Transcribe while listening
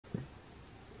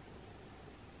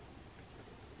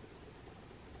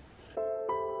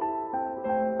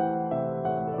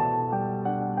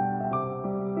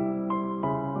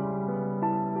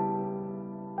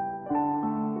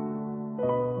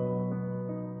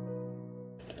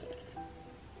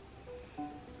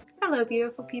Hello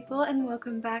beautiful people, and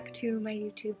welcome back to my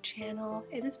YouTube channel.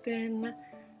 It has been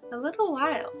a little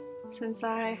while since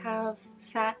I have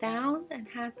sat down and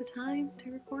had the time to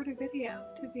record a video.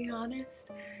 To be honest,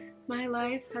 my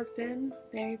life has been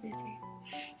very busy.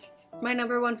 My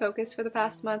number one focus for the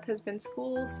past month has been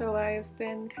school, so I've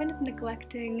been kind of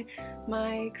neglecting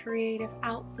my creative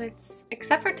outlets.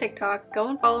 Except for TikTok, go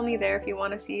and follow me there if you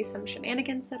want to see some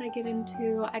shenanigans that I get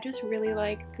into. I just really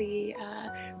like the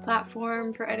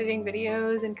platform for editing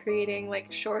videos and creating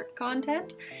like short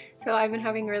content, so I've been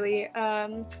having really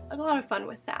a lot of fun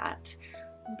with that.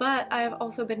 But I've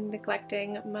also been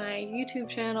neglecting my YouTube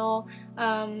channel,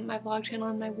 my vlog channel,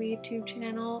 and my YouTube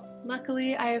channel.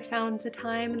 Luckily, I have found the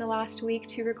time in the last week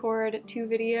to record 2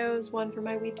 videos, one for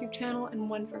my YouTube channel and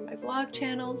one for my vlog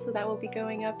channel, so that will be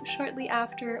going up shortly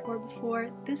after or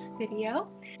before this video.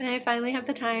 And I finally have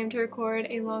the time to record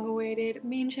a long-awaited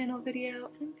main channel video,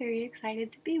 and I'm very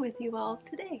excited to be with you all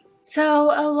today.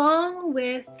 So along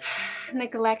with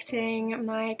neglecting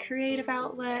my creative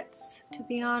outlets, to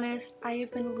be honest, I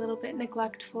have been a little bit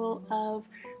neglectful of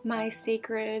my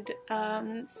sacred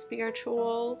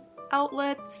spiritual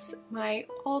outlets, my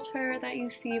altar that you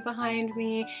see behind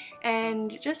me,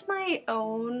 and just my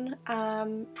own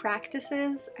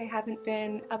practices. I haven't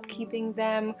been upkeeping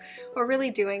them or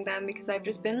really doing them because I've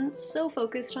just been so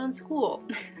focused on school.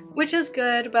 Which is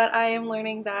good, but I am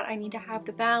learning that I need to have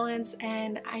the balance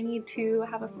and I need to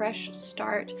have a fresh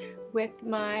start with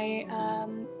my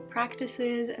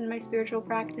practices and my spiritual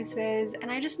practices, and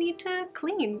I just need to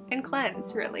clean and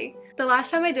cleanse, really. The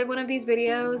last time I did one of these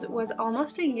videos was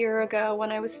almost a year ago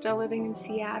when I was still living in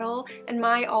Seattle, and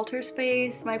my altar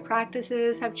space, my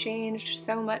practices have changed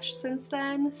so much since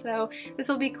then, so this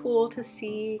will be cool to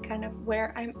see kind of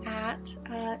where I'm at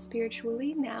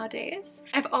spiritually nowadays.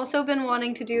 I've also been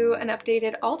wanting to do an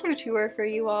updated altar tour for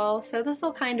you all, so this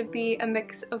will kind of be a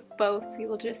mix of both. You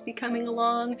will just be coming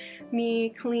along,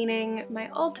 me cleaning my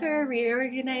altar,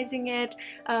 reorganizing it,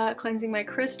 cleansing my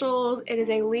crystals. It is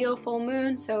a Leo full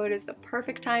moon, so it is the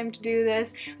perfect time to do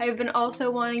this. I have been also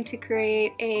wanting to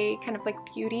create a kind of like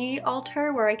beauty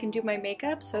altar where I can do my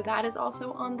makeup, so that is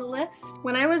also on the list.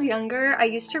 When I was younger, I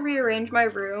used to rearrange my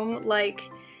room like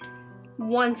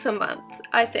once a month,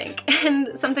 I think,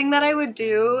 and something that I would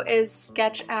do is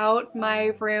sketch out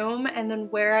my room and then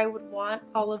where I would want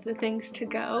all of the things to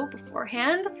go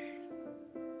beforehand.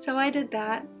 So I did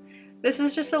that. This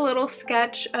is just a little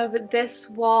sketch of this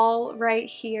wall right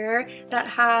here that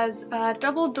has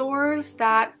double doors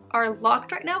that are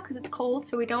locked right now because it's cold,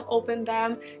 so we don't open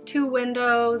them, 2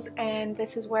 windows, and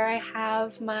this is where I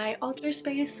have my altar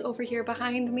space over here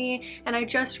behind me, and I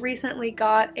just recently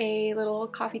got a little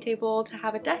coffee table to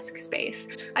have a desk space.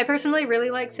 I personally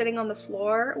really like sitting on the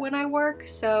floor when I work,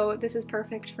 so this is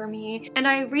perfect for me. And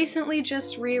I recently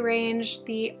just rearranged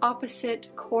the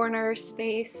opposite corner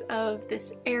space of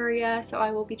this area, so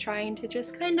I will be trying to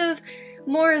just kind of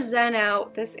more zen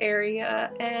out this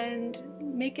area and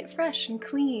make it fresh and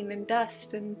clean and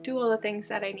dust and do all the things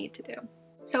that I need to do.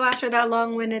 So after that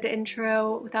long-winded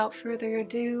intro, without further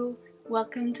ado,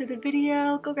 welcome to the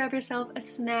video. Go grab yourself a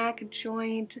snack, a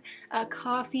joint, a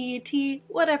coffee, tea,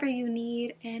 whatever you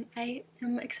need, and I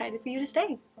am excited for you to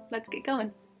stay. Let's get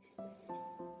going.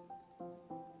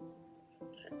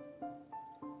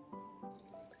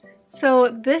 So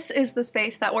this is the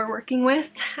space that we're working with.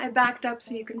 I backed up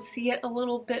so you can see it a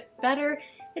little bit better.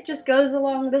 It just goes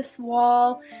along this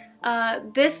wall.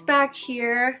 This back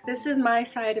here, this is my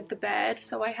side of the bed.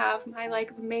 So I have my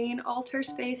like main altar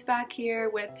space back here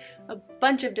with a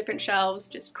bunch of different shelves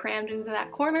just crammed into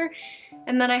that corner.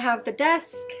 And then I have the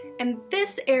desk, and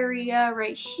this area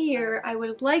right here, I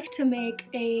would like to make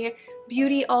a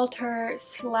beauty altar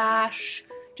slash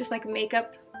just like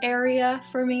makeup area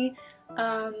for me.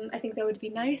 I think that would be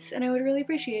nice and I would really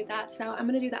appreciate that. So I'm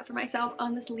gonna do that for myself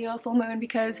on this Leo full moon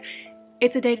because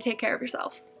it's a day to take care of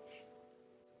yourself.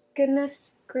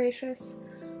 Goodness gracious,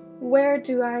 where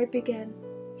do I begin?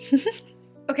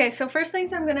 Okay, so first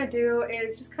things I'm gonna do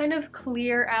is just kind of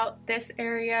clear out this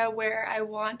area where I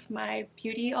want my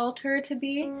beauty altar to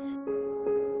be.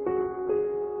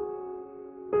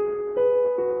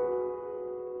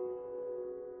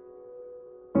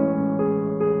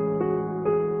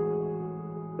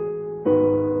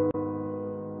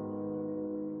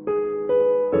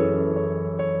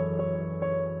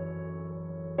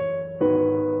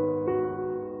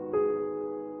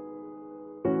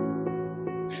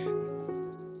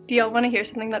 Do y'all want to hear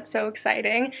something that's so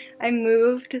exciting? I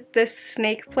moved this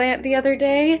snake plant the other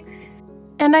day,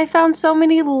 and I found so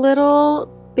many little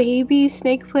baby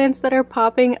snake plants that are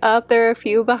popping up. There are a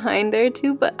few behind there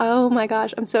too, but oh my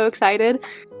gosh, I'm so excited.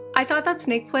 I thought that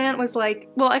snake plant was like,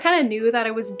 well, I kind of knew that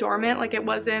it was dormant, like it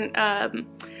wasn't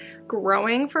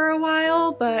growing for a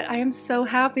while, but I am so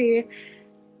happy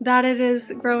that it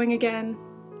is growing again.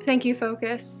 Thank you,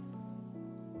 focus.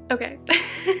 Okay.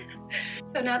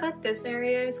 So now that this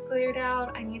area is cleared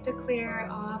out, I need to clear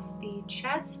off the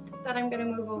chest that I'm gonna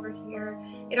move over here.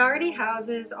 It already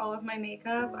houses all of my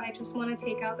makeup. I just want to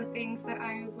take out the things that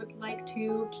I would like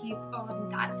to keep on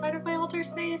that side of my altar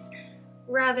space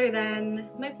rather than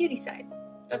my beauty side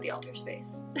of the altar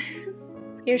space.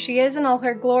 Here she is in all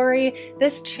her glory.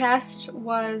 This chest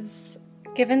was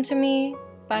given to me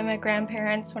by my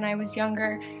grandparents when I was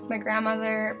younger. My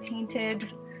grandmother painted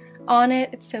on it.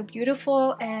 It's so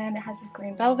beautiful and it has this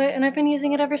green velvet and I've been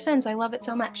using it ever since. I love it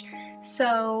so much.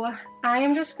 So I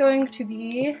am just going to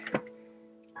be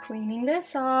cleaning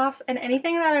this off, and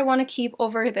anything that I want to keep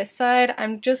over this side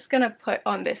I'm just gonna put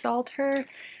on this altar.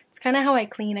 It's kind of how I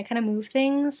clean. I kind of move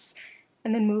things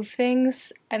and then move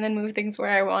things and then move things where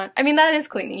I want. I mean, that is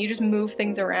cleaning. You just move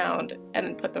things around and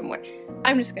then put them where.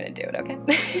 I'm just gonna do it, okay?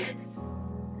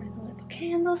 A little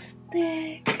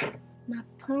candlestick. My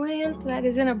plant that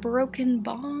is in a broken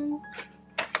bong.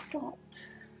 Salt.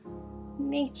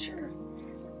 Nature.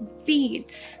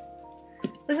 Beads.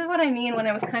 This is what I mean when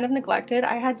I was kind of neglected.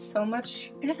 I just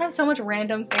have so much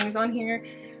random things on here.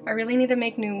 I really need to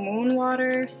make new moon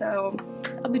water, so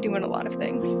I'll be doing a lot of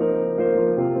things.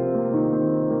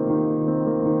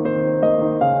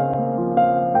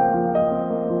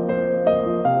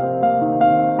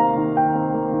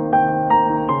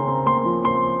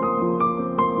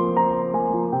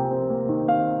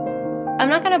 I'm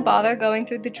not gonna bother going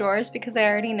through the drawers because I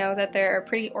already know that they're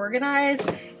pretty organized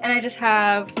and I just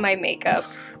have my makeup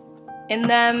in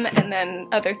them and then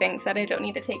other things that I don't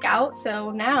need to take out.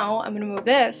 So now I'm gonna move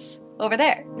this over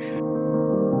there.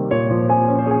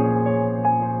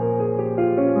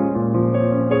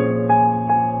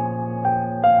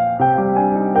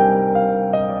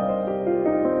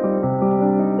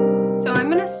 So I'm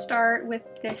gonna start with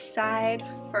this side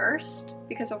first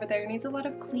because over there needs a lot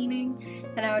of cleaning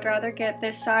and I would rather get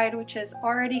this side, which is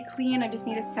already clean, I just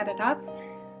need to set it up,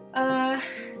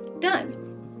 done.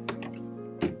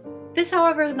 This,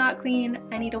 however, is not clean.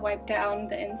 I need to wipe down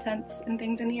the incense and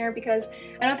things in here because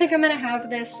I don't think I'm gonna have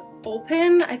this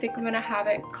open. I think I'm gonna have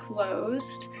it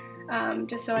closed,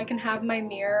 just so I can have my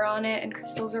mirror on it and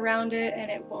crystals around it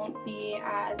and it won't be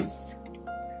as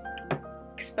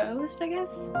exposed, I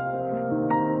guess.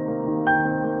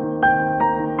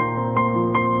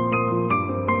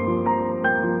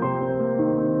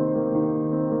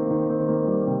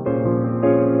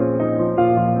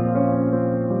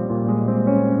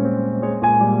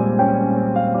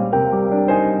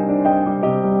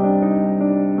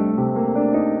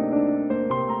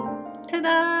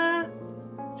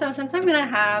 So since I'm gonna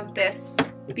have this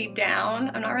be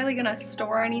down, I'm not really gonna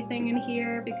store anything in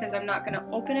here because I'm not gonna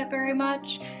open it very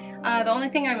much. The only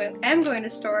thing I am going to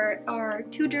store are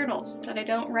 2 journals that I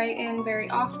don't write in very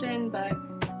often, but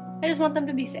I just want them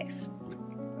to be safe.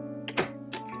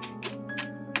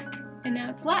 And now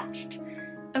it's latched.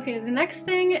 Okay, the next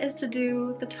thing is to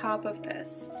do the top of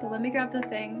this. So let me grab the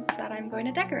things that I'm going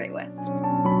to decorate with.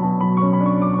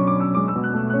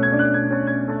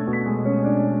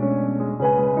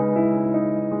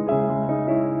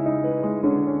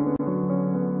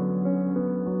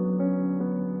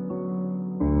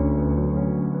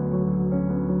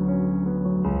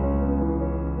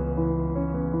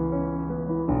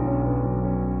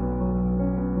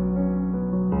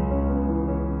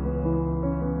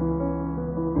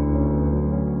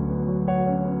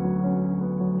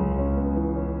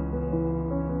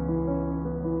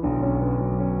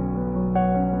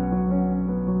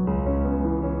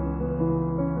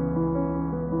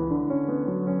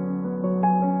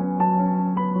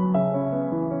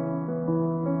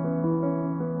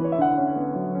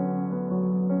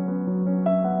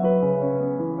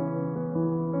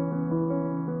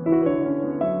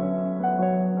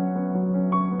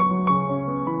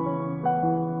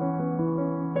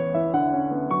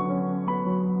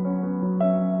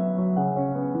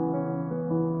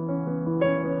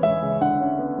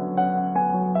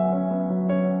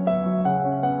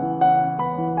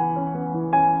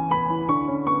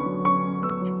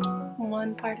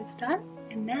 One part is done,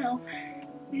 and now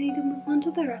I need to move on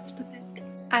to the rest of it.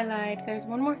 I lied. There's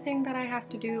one more thing that I have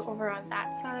to do over on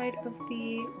that side of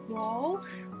the wall,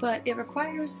 but it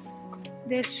requires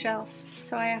this shelf,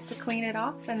 so I have to clean it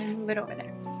off and then move it over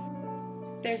there.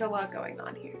 There's a lot going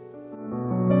on here.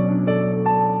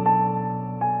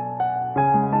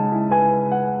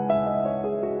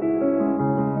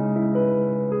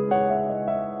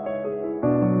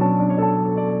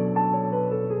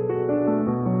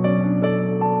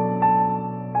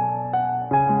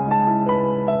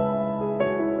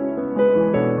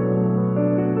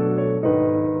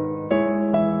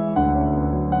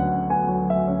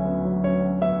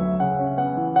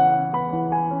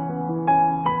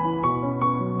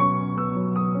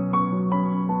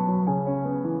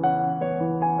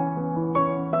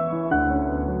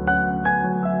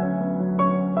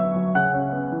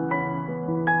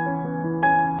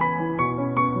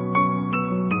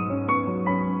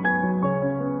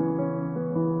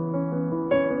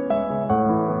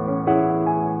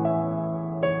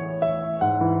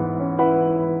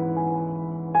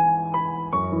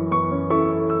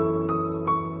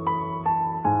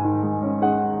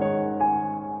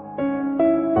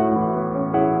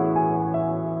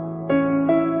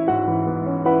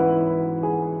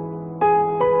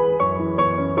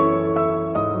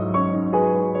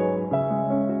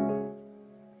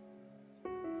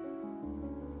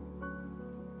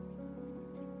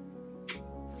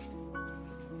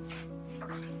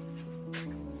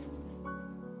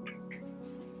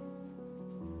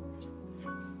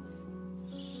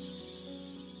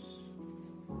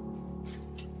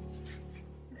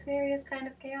 Apothecary is kind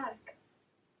of chaotic.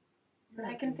 But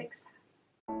I can fix that.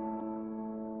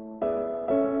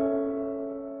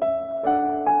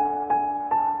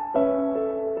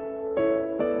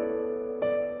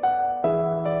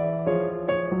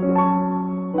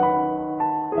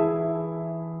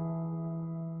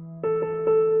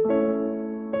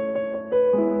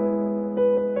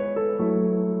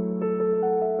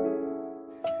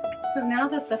 So now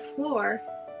that the floor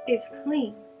is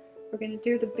clean, we're going to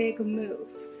do the big move.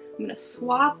 I'm going to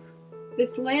swap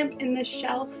this lamp and this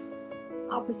shelf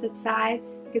opposite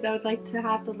sides because I would like to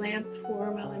have the lamp for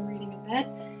while I'm reading in bed.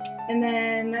 And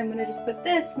then I'm going to just put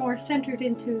this more centered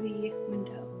into the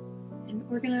window and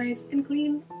organize and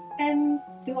clean and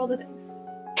do all the things.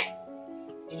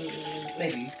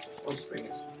 Maybe. I'll just bring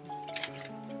it.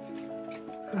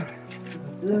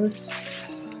 This.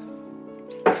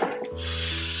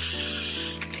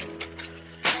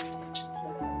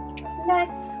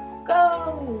 Let's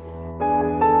go!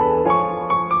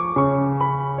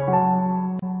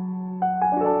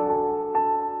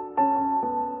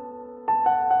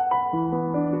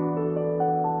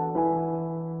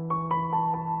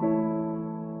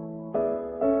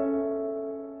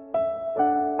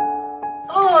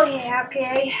 Oh yeah,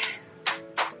 okay.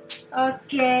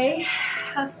 Okay.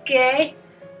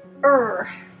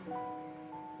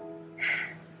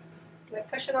 Do I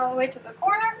push it all the way to the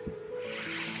corner?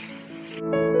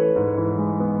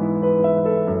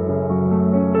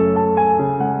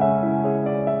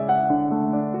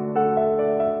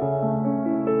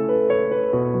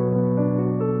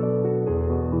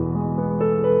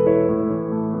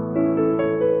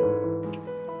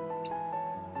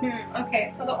 Okay,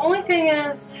 so the only thing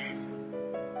is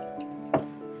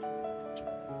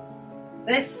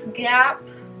this gap.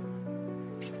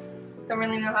 Don't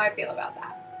really know how I feel about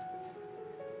that.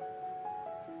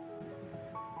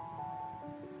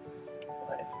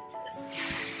 What if we just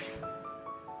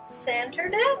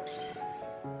centered it?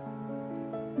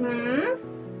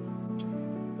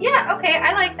 Yeah, okay,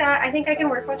 I like that. I think I can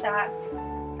work with that.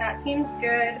 That seems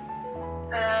good.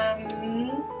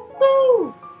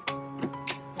 Woo!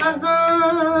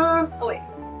 Oh wait,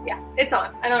 yeah, it's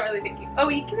on. I don't really think you. Oh,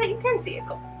 you can see it.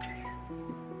 Cool.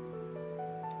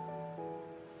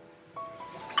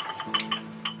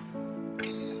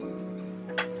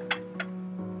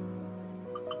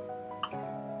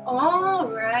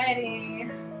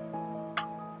 Alrighty.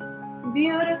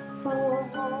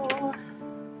 Beautiful.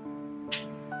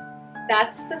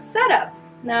 That's the setup.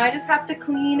 Now I just have to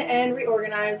clean and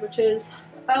reorganize, which is,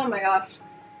 oh my gosh,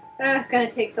 gonna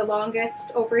take the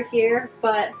longest over here,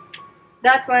 but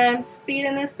that's why I'm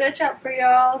speeding this bitch up for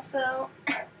y'all. So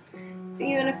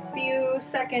see you in a few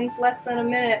seconds, less than a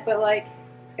minute, but like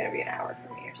it's gonna be an hour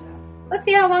for me or so. Let's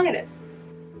see how long it is.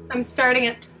 I'm starting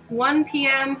at 1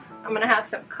 p.m. I'm gonna have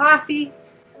some coffee.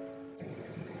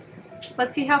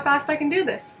 Let's see how fast I can do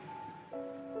this.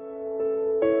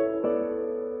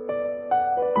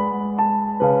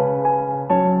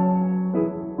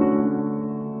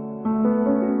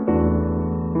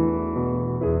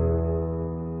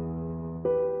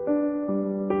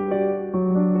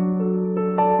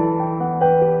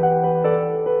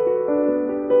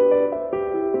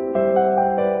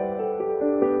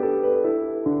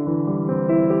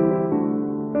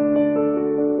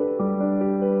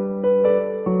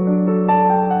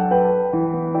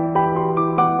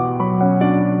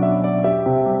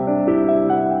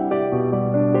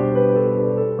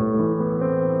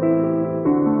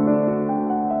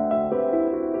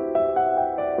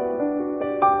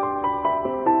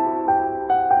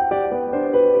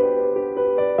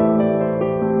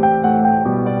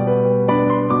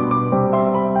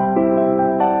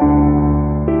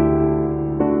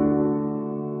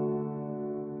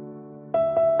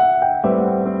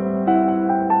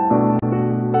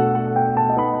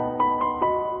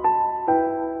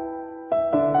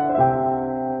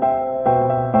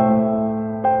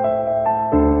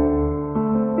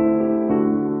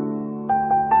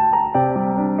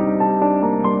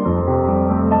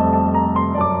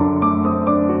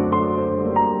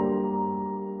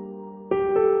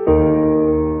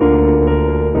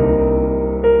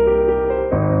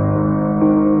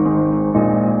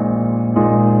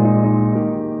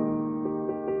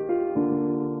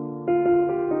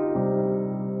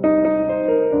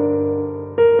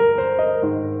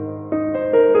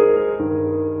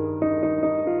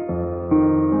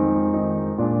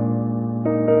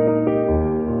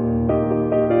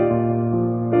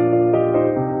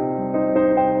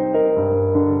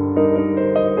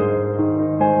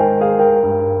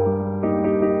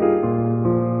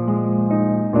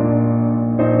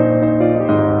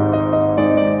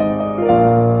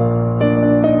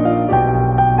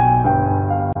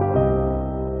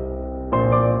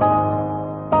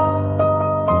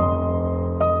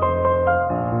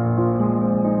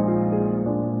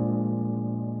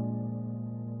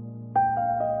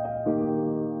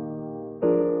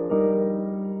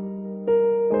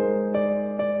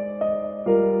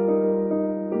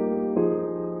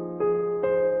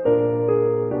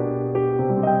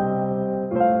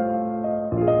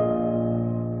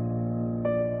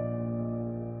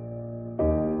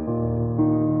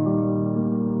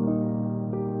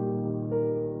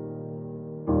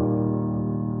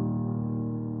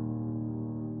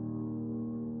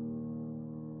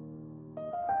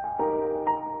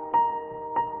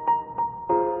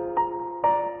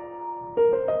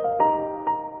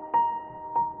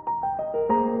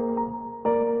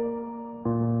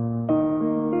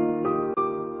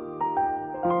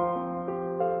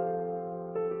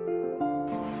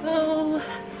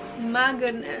 my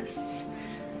goodness.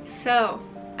 So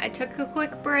I took a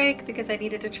quick break because I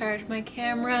needed to charge my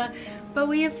camera, but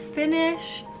we have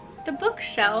finished the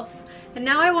bookshelf, and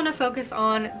now I want to focus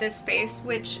on this space,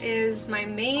 which is my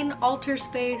main altar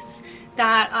space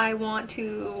that I want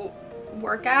to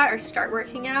work at or start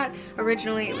working at.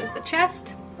 Originally it was the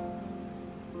chest.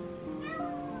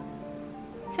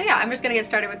 So yeah, I'm just gonna get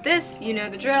started with this. You know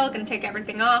the drill. Gonna take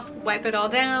everything off, wipe it all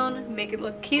down, make it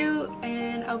look cute,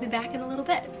 and I'll be back in a little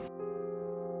bit.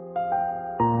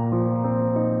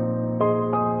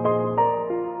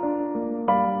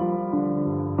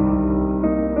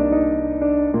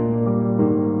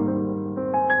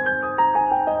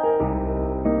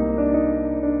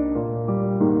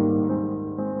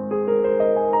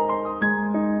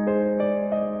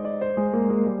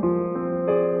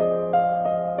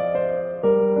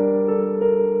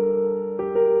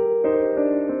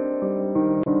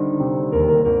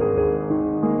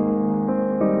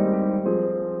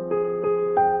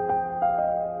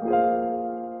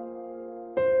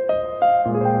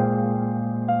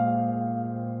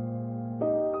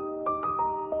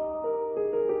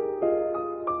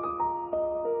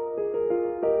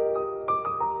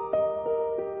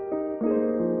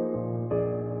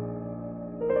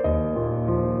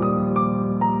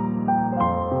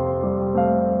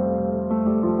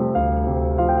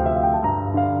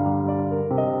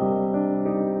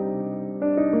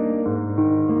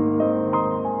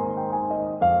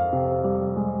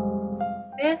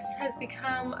 This has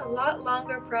become a lot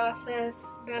longer process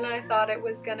than I thought it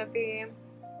was gonna be.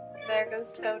 There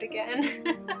goes Toad again.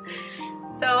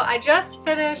 So I just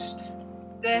finished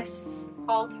this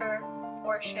altar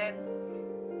portion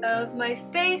of my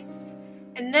space,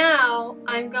 and now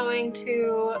I'm going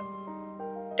to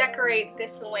decorate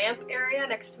this lamp area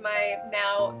next to my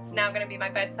it's now going to be my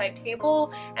bedside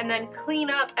table, and then clean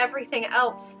up everything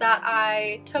else that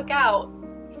I took out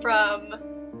from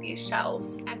these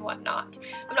shelves and whatnot.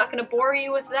 I'm not going to bore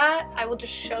you with that. I will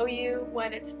just show you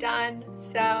when it's done.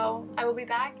 So I will be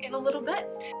back in a little bit.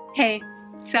 Hey,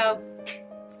 so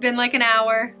it's been like an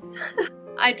hour.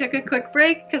 I took a quick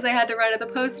break because I had to run to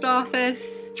the post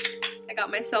office. I got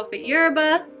myself a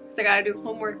yerba because I gotta do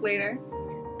homework later.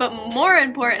 But more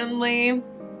importantly,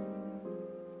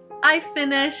 I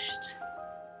finished.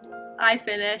 I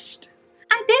did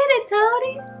it,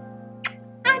 Toadie.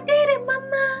 I did it,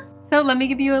 Mama. So let me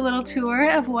give you a little tour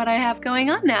of what I have going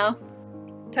on now.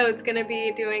 Toad's gonna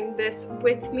be doing this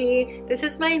with me. This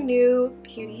is my new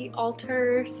beauty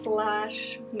altar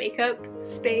slash makeup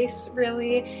space,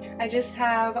 really. I just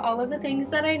have all of the things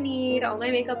that I need. All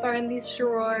my makeup are in these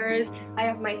drawers. I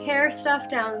have my hair stuff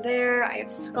down there. I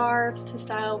have scarves to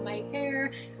style my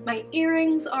hair. My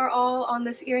earrings are all on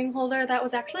this earring holder. That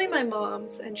was actually my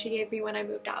mom's and she gave me when I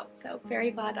moved out. So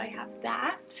very glad I have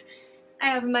that. I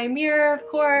have my mirror, of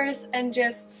course, and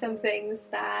just some things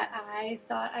that I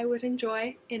thought I would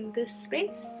enjoy in this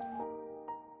space.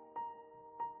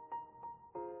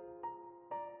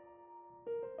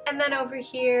 And then over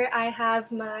here I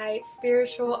have my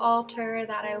spiritual altar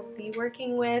that I will be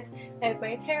working with. I have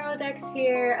my tarot decks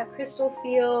here, a crystal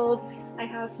field. I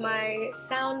have my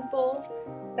sound bowl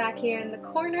back here in the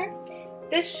corner.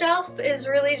 This shelf is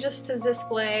really just to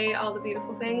display all the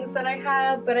beautiful things that I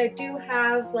have, but I do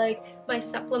have like my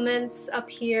supplements up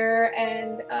here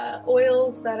and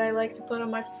oils that I like to put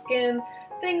on my skin,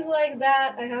 things like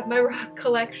that. I have my rock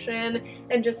collection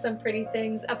and just some pretty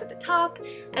things up at the top.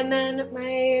 And then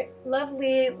my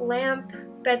lovely lamp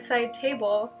bedside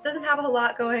table doesn't have a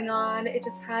lot going on. It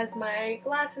just has my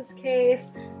glasses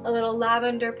case, a little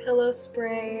lavender pillow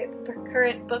spray, the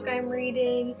current book I'm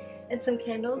reading, and some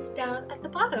candles down at the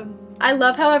bottom. I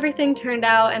love how everything turned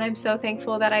out, and I'm so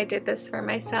thankful that I did this for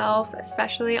myself,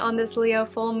 especially on this Leo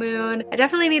full moon. I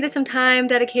definitely needed some time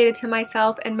dedicated to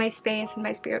myself and my space and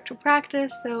my spiritual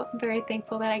practice, so I'm very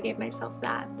thankful that I gave myself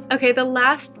that. Okay, the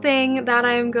last thing that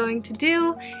I'm going to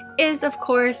do is, of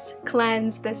course,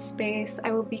 cleanse this space.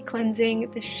 I will be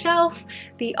cleansing the shelf,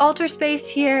 the altar space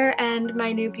here, and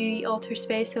my new beauty altar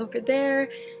space over there,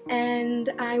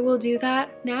 and I will do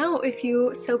that now if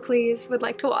you so please would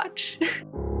like to watch.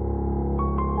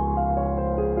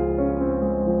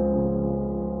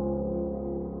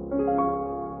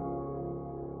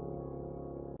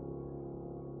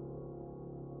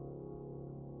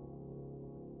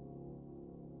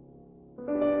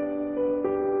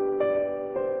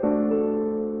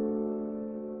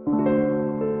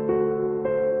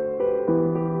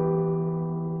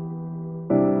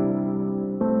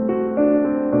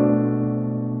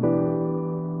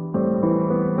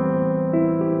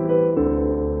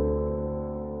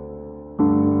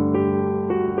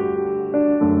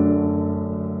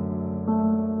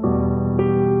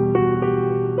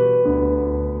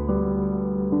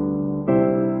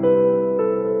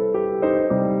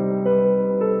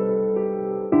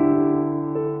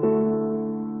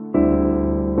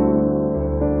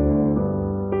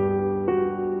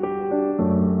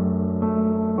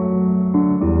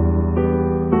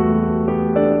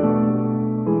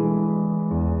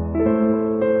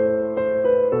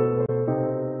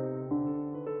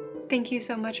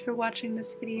 so much for watching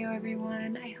this video,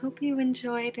 everyone. I hope you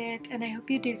enjoyed it, and I hope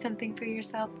you do something for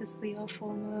yourself this Leo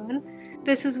full moon.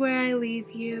 This is where I leave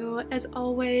you. As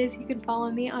always, you can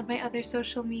follow me on my other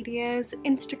social medias.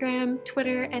 Instagram,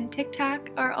 Twitter, and TikTok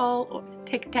are all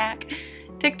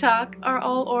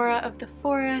Aura of the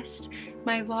Forest.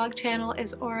 My vlog channel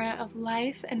is Aura of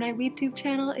Life, and my YouTube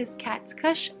channel is Cat's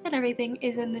Kush, and everything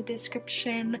is in the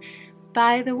description.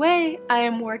 By the way, I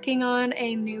am working on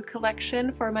a new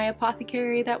collection for my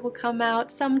Apothecary that will come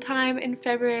out sometime in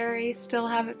February. Still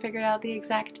haven't figured out the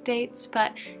exact dates,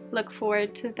 but look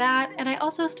forward to that. And I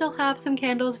also still have some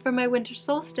candles from my Winter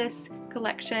Solstice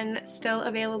collection still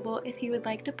available if you would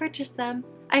like to purchase them.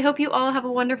 I hope you all have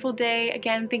a wonderful day.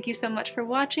 Again, thank you so much for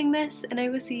watching this, and I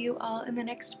will see you all in the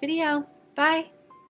next video. Bye!